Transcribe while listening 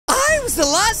was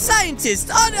the last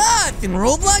scientist on Earth in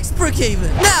Roblox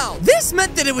Brookhaven. Now, this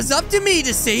meant that it was up to me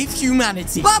to save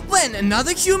humanity. But when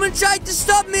another human tried to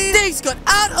stop me, things got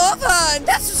out of hand.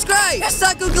 That's subscribe. That's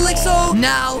Calixo.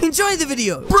 Now, enjoy the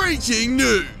video. Breaking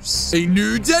news. A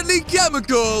new deadly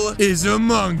chemical is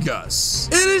among us.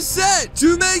 It is said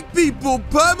to make people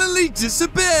permanently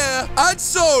disappear. And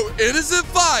so, it is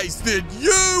advised that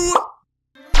you...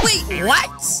 Wait,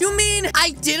 what? You mean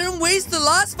I didn't waste the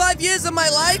last 5 years of my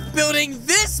life building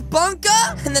this bunker?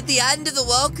 And that the end of the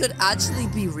world could actually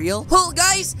be real? Well,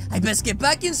 guys, I best get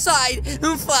back inside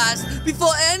and fast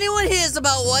before anyone hears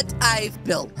about what I've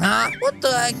built. Huh? What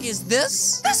the heck is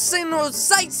this? This ain't no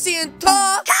sightseeing tour.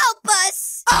 Help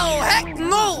us! Oh, heck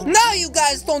no! Now you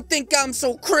guys don't think I'm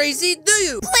so crazy, do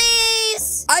you?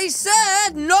 Please! I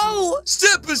said no!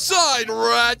 Step aside,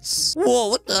 rats! Whoa,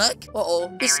 what the heck?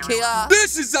 Uh-oh, it's KR.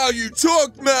 This is how you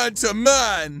talk man to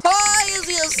man! Hi,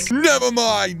 yes. Never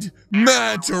mind,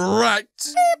 man to rat!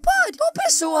 Hey, bud, don't be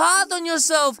so hard on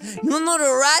yourself. You're not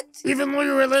a rat, even though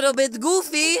you're a little bit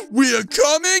goofy. We are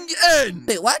coming in!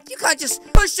 Wait, what? You can't just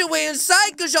push your way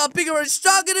inside because you're bigger and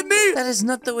stronger than me? That is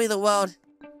not the way the world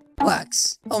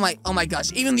works. Oh my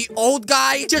gosh, even the old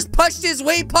guy just pushed his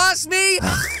way past me?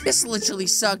 This literally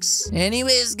sucks.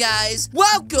 Anyways, guys,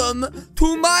 welcome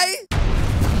to my...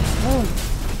 Oh.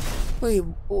 Wait,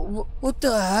 what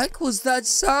the heck was that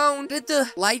sound? Did the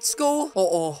lights go?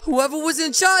 Uh-oh. Whoever was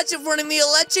in charge of running the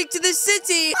electric to the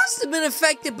city must have been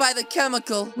affected by the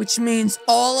chemical, which means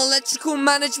all electrical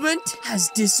management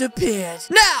has disappeared.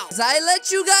 Now, as I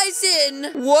let you guys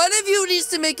in, one of you needs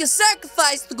to make a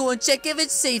sacrifice to go and check if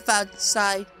it's safe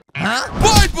outside. Huh?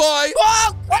 Bye-bye!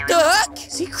 Whoa! What the heck?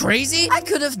 Is he crazy? I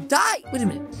could have died. Wait a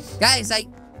minute. Guys,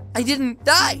 I didn't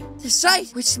die. That's right.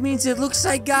 Which means it looks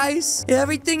like, guys,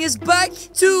 everything is back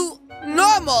to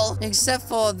normal. Except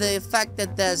for the fact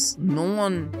that there's no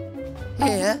one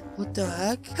here. What the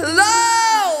heck?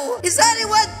 Hello? Is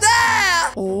anyone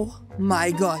there? Oh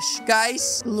my gosh.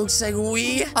 Guys, it looks like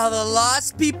we are the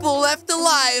last people left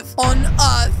alive on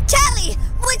Earth. Kelly,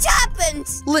 what happened?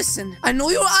 Listen, I know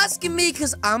you're asking me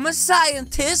because I'm a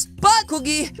scientist, but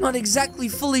Cookie, not exactly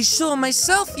fully sure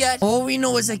myself yet. All we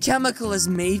know is a chemical has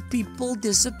made people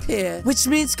disappear, which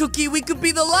means, Cookie, we could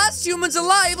be the last humans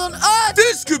alive on Earth.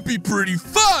 This could be pretty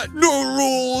fun. No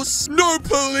rules, no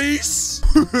police.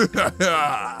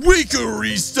 We could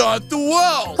restart the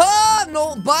world. Oh,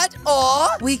 no,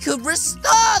 or we could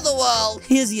restore the world.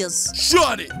 Here's yours.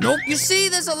 Shut it. Nope. You see,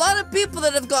 there's a lot of people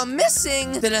that have gone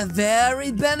missing that are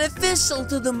very beneficial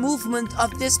to the movement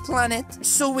of this planet.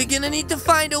 So we're gonna need to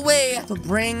find a way to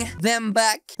bring them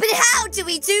back. But how do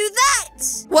we do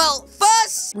that? Well,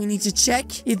 first, we need to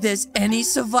check if there's any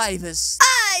survivors.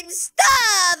 I'm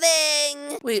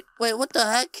starving! Wait, what the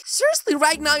heck? Seriously,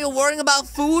 right now you're worrying about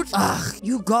food? Ugh,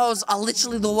 you girls are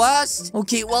literally the worst.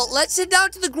 Okay, well, let's head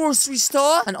down to the grocery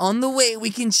store, and on the way, we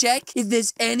can check if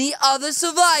there's any other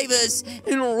survivors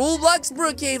in Roblox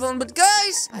Brookhaven. But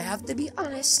guys, I have to be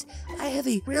honest, I have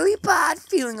a really bad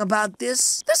feeling about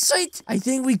this. That's right, I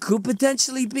think we could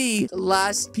potentially be the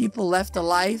last people left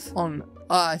alive on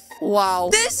Earth. Wow.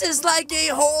 This is like a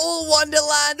whole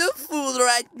wonderland of food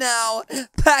right now.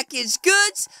 Packaged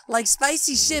goods, like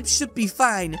spicy chips, should be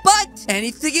fine. But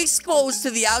anything exposed to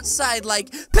the outside,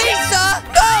 like pizza,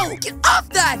 no! Get off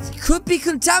that! It could be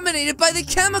contaminated by the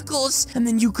chemicals, and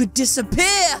then you could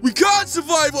disappear. We can't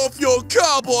survive off your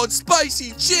cardboard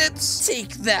spicy chips.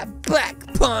 Take that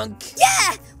back, punk.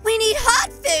 Yeah! We need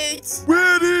hot foods!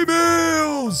 Ready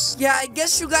meals! Yeah, I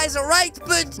guess you guys are right,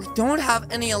 but we don't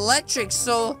have any electric,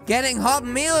 so getting hot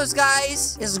meals,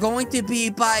 guys, is going to be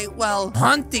by, well,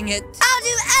 hunting it. I'll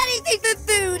do anything for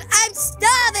food! I'm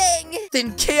starving!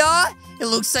 Then, KR, it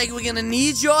looks like we're gonna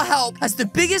need your help. As the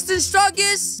biggest and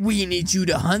strongest, we need you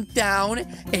to hunt down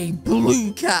a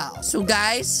blue cow. So,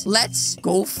 guys, let's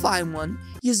go find one.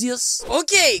 Yes.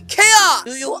 Okay, KR,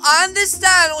 do you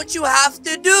understand what you have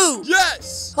to do?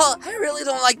 Yes! Huh, I really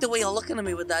don't like the way you're looking at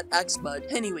me with that X, bud.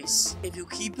 Anyways, if you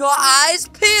keep your eyes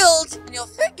peeled and your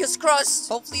fingers crossed,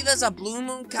 hopefully there's a blue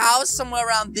moon cow somewhere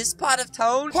around this part of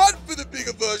town. Hunt for the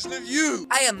bigger version of you.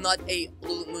 I am not a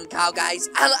blue moon cow, guys.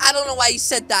 I don't know why you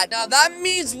said that. Now, that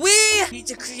means we need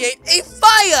to create a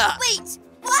fire. Wait!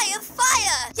 Why a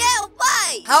fire? Yeah,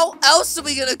 why? How else are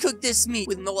we gonna cook this meat?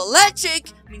 With no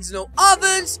electric, means no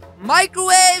ovens,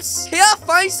 microwaves. Can I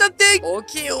find something?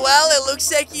 Okay, well, it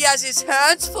looks like he has his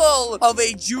hands full of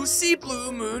a juicy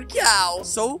blue moon cow.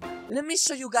 So, let me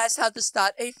show you guys how to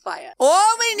start a fire.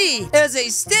 All we need is a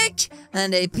stick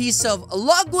and a piece of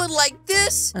logwood like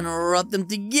this, and rub them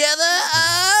together,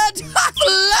 what?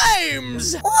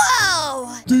 Flames!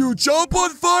 Whoa! Do you jump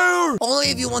on fire? Only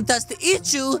if you want us to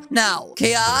eat you. Now,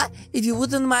 KR, if you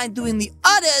wouldn't mind doing the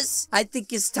others, I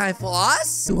think it's time for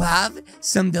us to have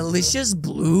some delicious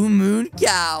blue moon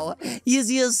cow.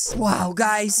 Yes. Wow,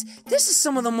 guys, this is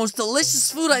some of the most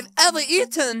delicious food I've ever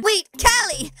eaten. Wait,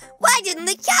 Callie, why didn't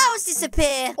the cows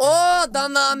disappear? Oh,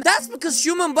 dum-dum. That's because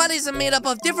human bodies are made up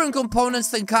of different components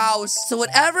than cows. So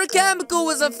whatever chemical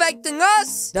was affecting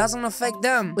us doesn't affect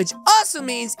them. Which also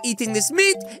means eating this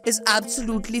meat is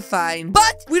absolutely fine.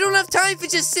 But we don't have time for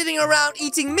just sitting around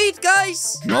eating meat,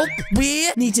 guys. Nope.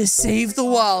 We need to save the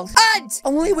world. And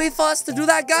only way for us to do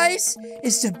that, guys,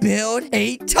 is to build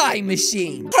a time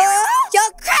machine. Huh?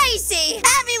 You're crazy!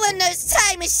 Everyone knows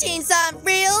time machines aren't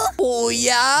real! Oh,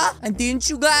 yeah? And didn't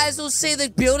you guys all say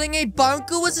that building a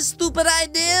bunker was a stupid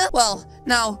idea? Well,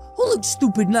 now, who looks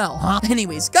stupid now, huh?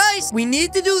 Anyways, guys, we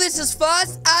need to do this as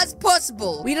fast as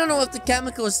possible. We don't know if the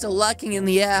chemical is still lurking in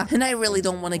the air, and I really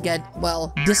don't want to get,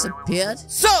 well, disappeared.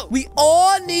 So, we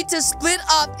all need to split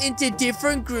up into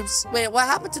different groups. Wait, what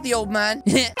happened to the old man?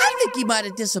 I think he might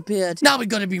have disappeared. Now we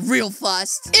gotta be real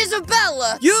fast.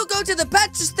 Isabella, you go to the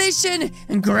petrol station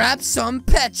and grab some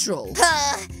petrol.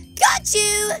 Got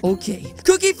you! Okay.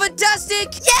 Cookie Fantastic!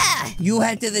 Yeah! You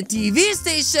head to the TV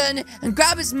station and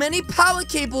grab as many power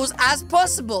cables as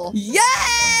possible. Yay!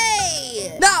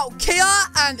 Now, KR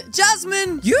and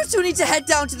Jasmine, you two need to head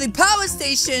down to the power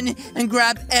station and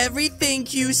grab everything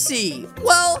you see.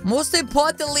 Well, most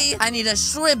importantly, I need a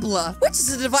shribbler, which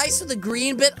is a device with a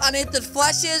green bit on it that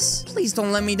flashes. Please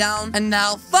don't let me down. And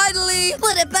now, finally,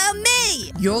 What about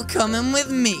me? you're coming with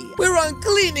me. We're on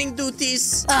cleaning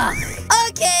duties. Ugh,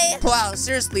 okay. Wow,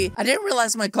 seriously, I didn't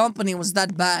realize my company was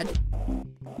that bad.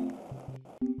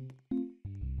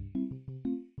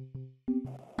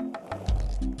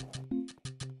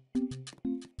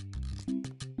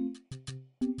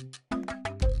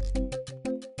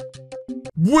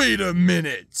 Wait a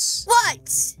minute.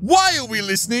 What? Why are we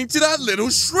listening to that little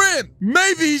shrimp?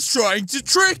 Maybe he's trying to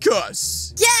trick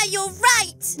us. Yeah, you're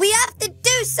right. We have to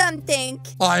do something.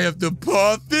 I have the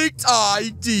perfect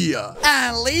idea.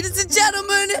 And ladies and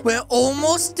gentlemen, we're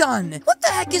almost done. What the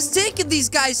heck is taking these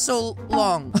guys so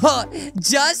long?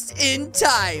 Just in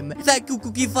time. Thank you,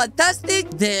 Cookie Fantastic.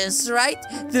 This, right?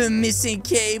 The missing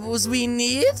cables we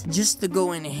need. Just to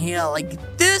go in here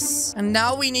like this. And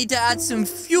now we need to add some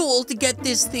fuel to get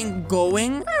this thing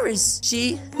going. Where is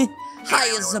she?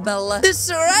 Hi, Isabella.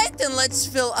 This alright? Then let's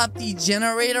fill up the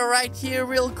generator right here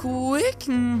real quick.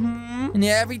 And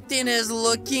everything is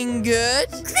looking good.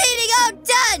 Cleaning out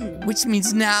done. Which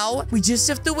means now we just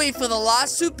have to wait for the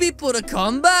last two people to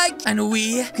come back and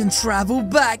we can travel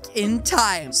back in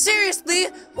time. Seriously,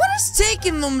 what is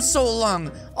taking them so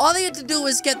long? All they had to do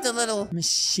was get the little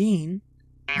machine.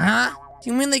 Huh? Do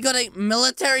you mean they got a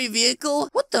military vehicle?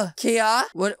 What the? KR?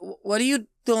 What are you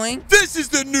doing? This is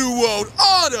the New World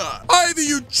Order. Either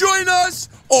you join us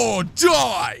or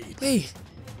die. Wait,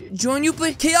 join you,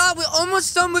 but KR, we're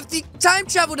almost done with the time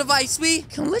travel device. We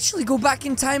can literally go back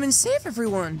in time and save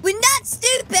everyone. We're not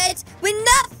stupid. We're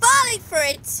not falling for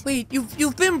it. Wait,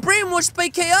 you've been brainwashed by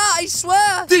KR, I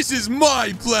swear. This is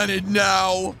my planet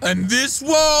now, and this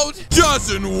world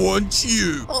doesn't want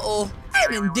you. Uh-oh,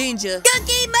 I'm in danger.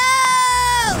 Cookie Mode!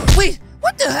 Wait,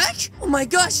 what the heck? Oh my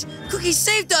gosh, Cookie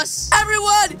saved us.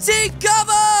 Everyone, take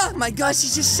cover. Oh my gosh, he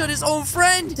just shot his own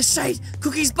friend. That's right,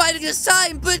 Cookie's biding his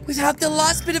time, but without the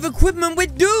last bit of equipment, we're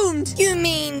doomed. You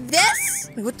mean this?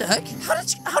 Wait, what the heck? How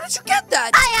did you get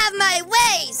that? I have my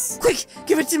ways. Quick,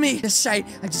 give it to me. That's right,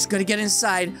 I just gotta get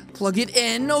inside. Plug it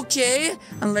in, okay?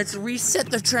 And let's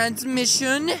reset the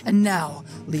transmission. And now,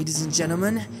 ladies and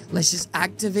gentlemen, let's just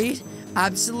activate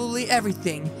absolutely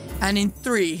everything. And in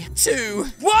 3, 2,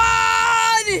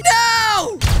 1,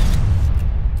 now!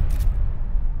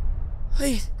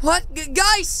 Wait, what?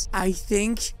 Guys, I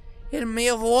think it may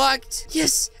have worked.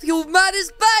 Yes, the old man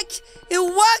is back. It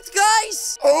worked,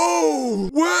 guys. Oh,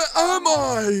 where am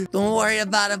I? Don't worry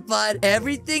about it, bud.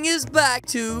 Everything is back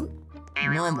to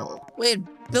normal. Wait,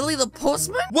 Billy the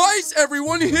postman? Why is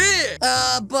everyone here?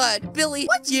 Bud. Billy,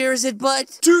 what year is it, bud?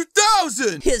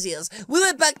 2000. His years. We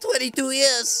went back 22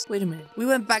 years. Wait a minute. We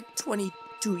went back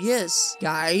 22 years.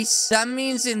 Guys, that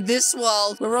means in this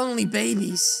world, we're only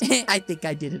babies. I think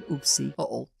I did an oopsie.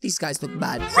 Uh-oh. These guys look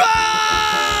bad.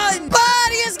 Run! But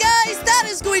yes, guys, that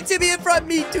is going to be it from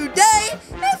me today.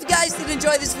 If you guys did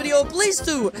enjoy this video, please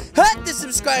do hit the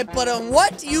subscribe button.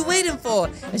 What are you waiting for?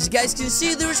 As you guys can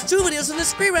see, there's 2 videos on the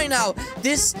screen right now.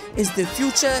 This is the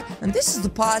future, and this is the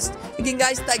past. Again,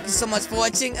 guys, thank you so much for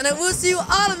watching, and I will see you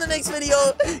all in the next video.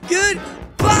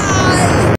 Goodbye!